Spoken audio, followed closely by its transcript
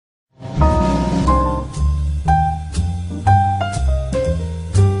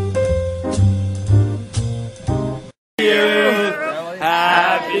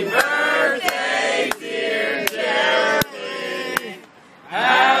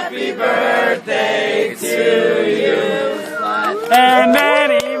Happy birthday to you. And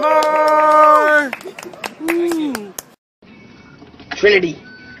many more. Trinity,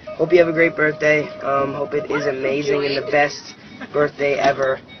 hope you have a great birthday. Hope it is amazing and the best birthday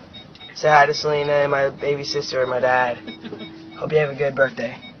ever. Say hi to Selena and my baby sister and my dad. Hope you have a good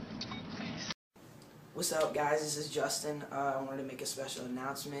birthday. What's up, guys? This is Justin. I wanted to make a special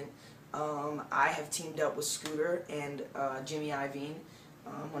announcement. I have teamed up with Scooter and Jimmy Iovine.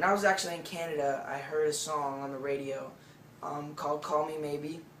 When I was actually in Canada, I heard a song on the radio called Call Me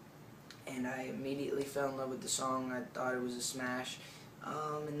Maybe, and I immediately fell in love with the song. I thought it was a smash,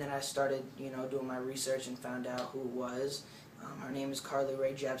 and then I started, doing my research and found out who it was. Her name is Carly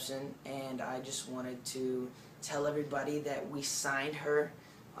Rae Jepsen, and I just wanted to tell everybody that we signed her.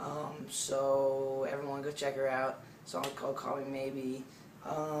 So everyone go check her out. Song called Call Me Maybe,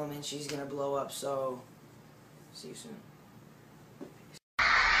 and she's gonna blow up, so see you soon.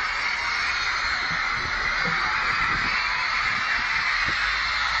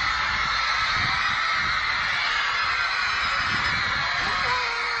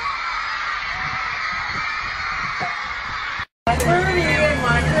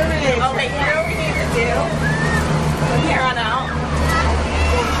 Okay, you know what we need to do from here on out?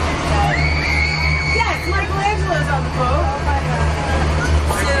 Yes, Michelangelo's on the boat. Oh my God.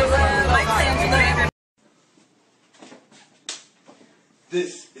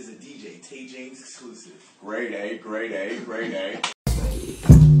 This is a DJ Tay James exclusive. Grade A, grade A, grade A.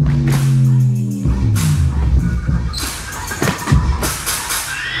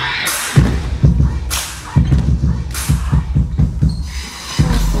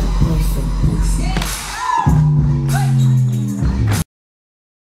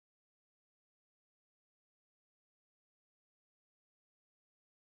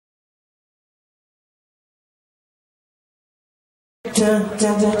 We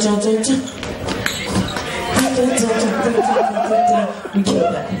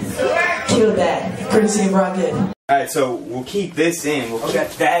killed that. Kill that. Crazy and rocket. Alright, so we'll keep this in. We'll keep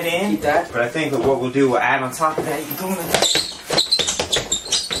that in. Keep that. But I think that what we'll do, we'll add on top of that. You go in the...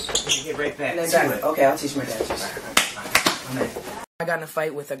 Get right back to it. Okay, I'll teach my dad. I got in a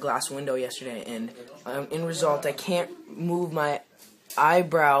fight with a glass window yesterday, and in result, I can't move my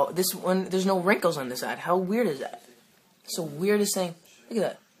eyebrow. This one, there's no wrinkles on this side. How weird is that? It's the weirdest thing. Look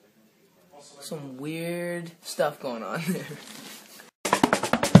at that. Some weird stuff going on there.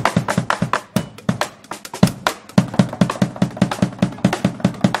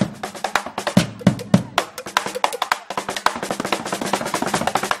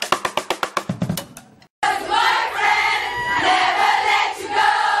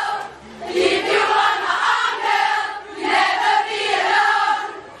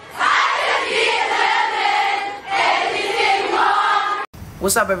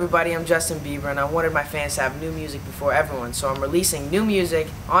 What's up, everybody? I'm Justin Bieber, and I wanted my fans to have new music before everyone, so I'm releasing new music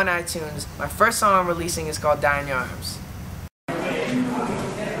on iTunes. My first song I'm releasing is called Die in Your Arms.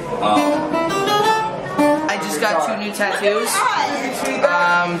 I just got 2 new tattoos.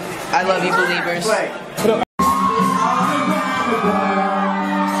 I love you, believers.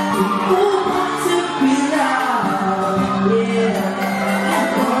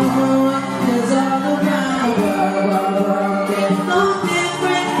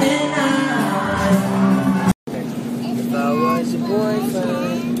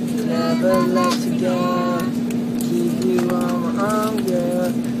 Never let you go. Keep you on my arm, girl.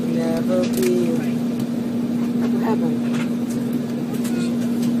 Never be. What happened?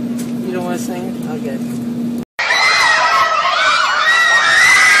 You don't want to sing it? Okay.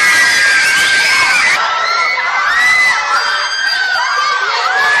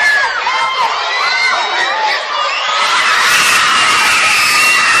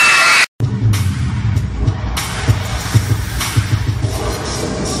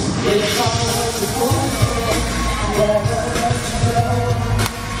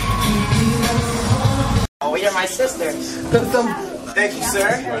 Oh, you're my sister. Thank you, sir.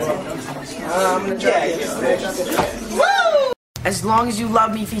 I'm gonna try Woo! As Long As You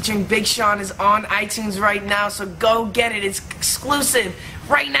Love Me featuring Big Sean is on iTunes right now, so go get it. It's exclusive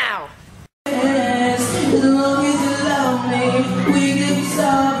right now. As long as you love me, we can be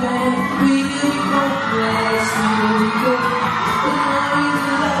solving, we can be hopeless, we can be good. As long as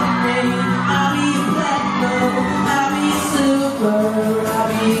you love me, I'll be platinum, I'll be silver, I'll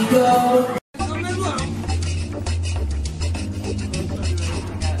be gold.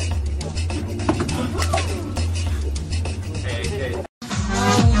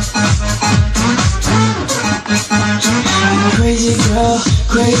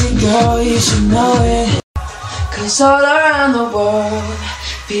 Crazy girl, you should know it. 'Cause all around the world,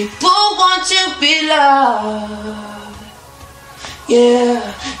 People want to be loved,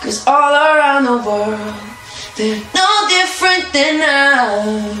 yeah, 'cause all around the world, they're no different than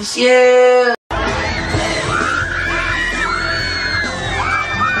us, yeah.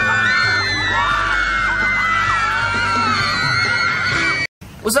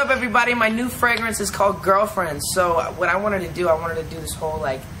 What's up, everybody? My new fragrance is called Girlfriend. So what I wanted to do this whole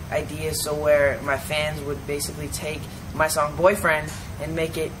like idea so where my fans would basically take my song Boyfriend and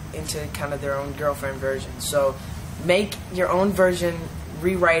make it into kind of their own girlfriend version. So make your own version,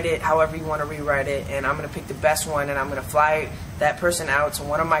 rewrite it however you want to rewrite it, and I'm going to pick the best one, and I'm going to fly that person out to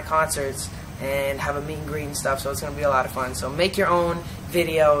one of my concerts and have a meet and greet and stuff. So it's going to be a lot of fun. So make your own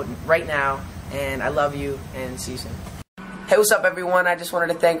video right now, and I love you, and see you soon. Hey, what's up, everyone? I just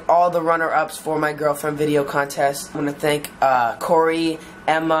wanted to thank all the runner-ups for my girlfriend video contest. I want to thank Corey,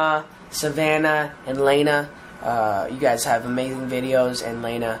 Emma, Savannah, and Lena. You guys have amazing videos, and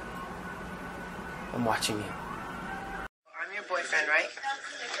Lena, I'm watching you. I'm your boyfriend, right?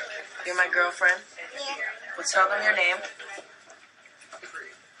 You're my girlfriend? Yeah. Well, tell them your name.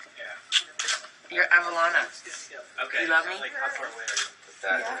 You're Avalana. Okay. You love me?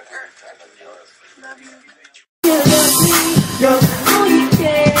 Yeah. Love you. Yo, oh you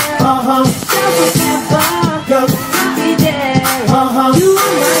care, never, I'll be there, you are my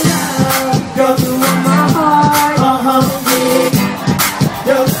love, you are my heart,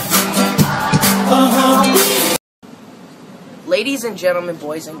 Ladies and gentlemen,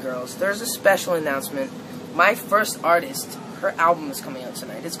 boys and girls, there's a special announcement. My first artist, her album is coming out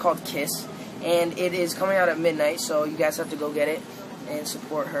tonight. It's called Kiss, and it is coming out at midnight, so you guys have to go get it and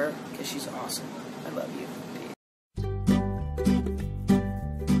support her, because she's awesome. I love you.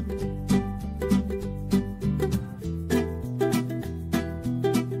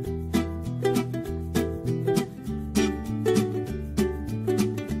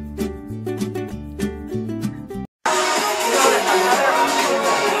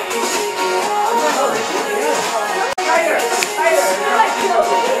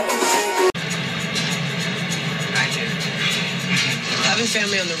 Having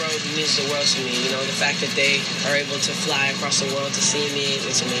family on the road means the world to me. You know, the fact that they are able to fly across the world to see me,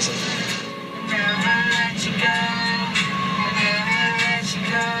 it's amazing.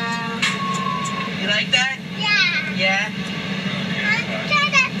 You like that? Yeah. Yeah?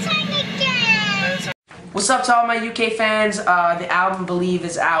 What's up to all my UK fans? The album Believe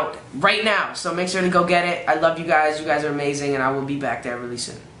is out right now, so make sure to go get it. I love you guys. You guys are amazing, and I will be back there really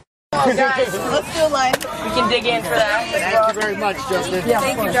soon. Oh, guys, let's do live. We can dig in for that. Thank you very much, Justin. Yeah,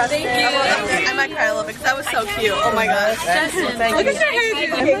 thank you, Justin. I might cry a little bit because that was so cute. Oh my gosh. Justin, look at your hair.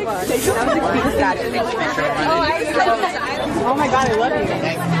 Oh my god, I love you.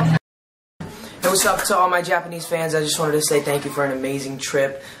 Hey, what's up to all my Japanese fans? I just wanted to say thank you for an amazing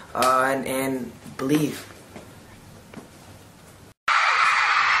trip, and believe.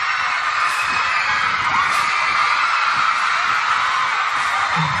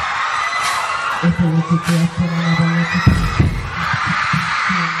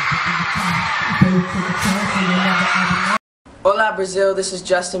 Hola Brazil, this is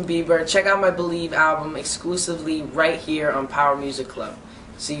Justin Bieber. Check out my Believe album exclusively right here on Power Music Club.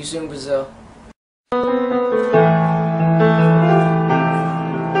 See you soon, Brazil.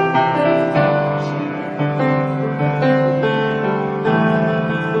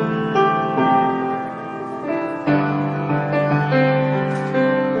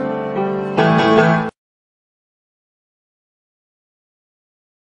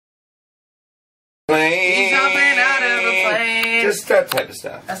 He's jumping out of a plane. Just that type of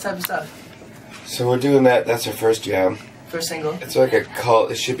stuff. That type of stuff. So we're doing that. That's our first jam. First single. It's like a cult.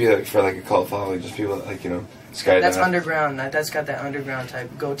 It should be like for like a cult following. Just people that, like, you know, skydive. That's underground. That's got that underground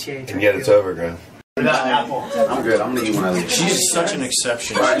type Gautier type. And yet it's overground. I'm good. I'm gonna eat one of these. She's such an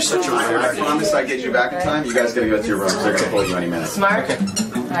exception. She's such a rare. I promise I get you back in time. You guys gotta go to your rooms. They're gonna pull you any minute. Smart. Okay.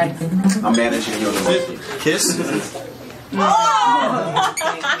 Hi. I'm managing you in the monkey. Kiss? I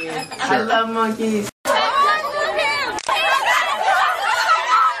love monkeys.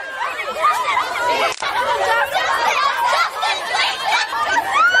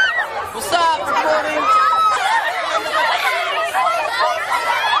 What's up, recording?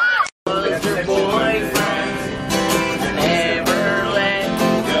 Your boyfriend never let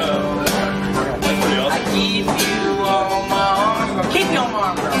go. I give you all my arms. Keep your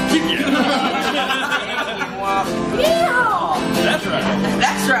arm, bro. Keep you. That's right.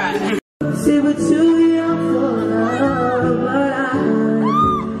 That's right. See, we're too young for love, but I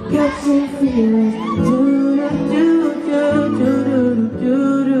got some feelings. Do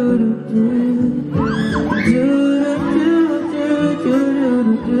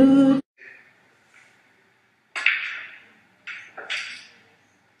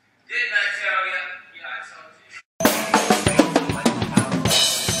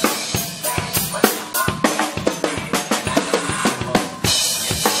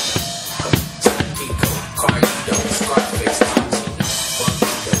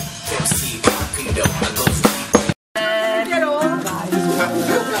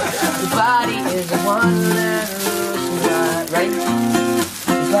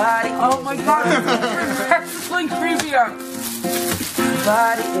Oh my god! It's like creepier!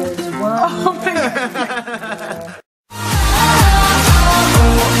 Body is one. Oh my god!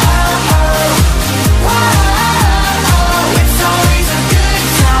 It's always a good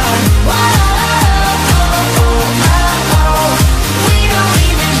time. We don't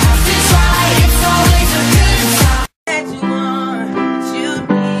even have to try. It's always a good time. That you want, that you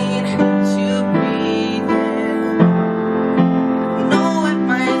need, that you breathe in. Know it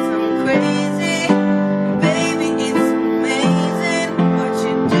might sound crazy, baby, it's amazing what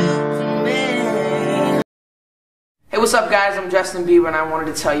you do to me. Hey, what's up guys? I'm Justin Bieber and I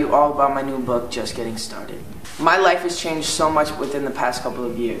wanted to tell you all about my new book, Just Getting Started. My life has changed so much within the past couple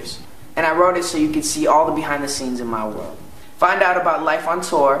of years, and I wrote it so you could see all the behind the scenes in my world. Find out about life on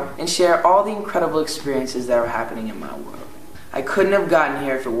tour and share all the incredible experiences that are happening in my world. I couldn't have gotten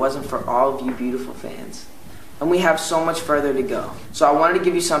here if it wasn't for all of you beautiful fans. And we have so much further to go. So I wanted to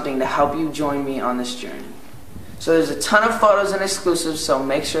give you something to help you join me on this journey. So there's a ton of photos and exclusives, so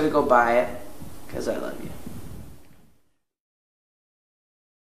make sure to go buy it, because I love you.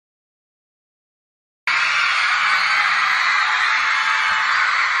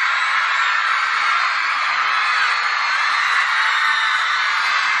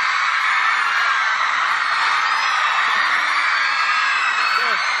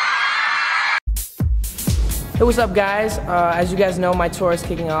 Hey, what's up guys? As you guys know, my tour is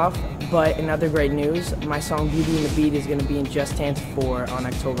kicking off, but in other great news, my song Beauty and the Beat is going to be in Just Dance 4 on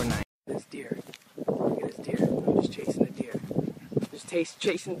October 9th. This deer. Look at this deer. I'm just chasing the deer. Just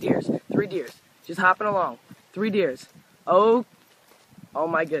chasing deers. 3 deers. Just hopping along. 3 deers. Oh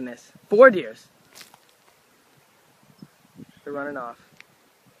my goodness. 4 deers. They're running off.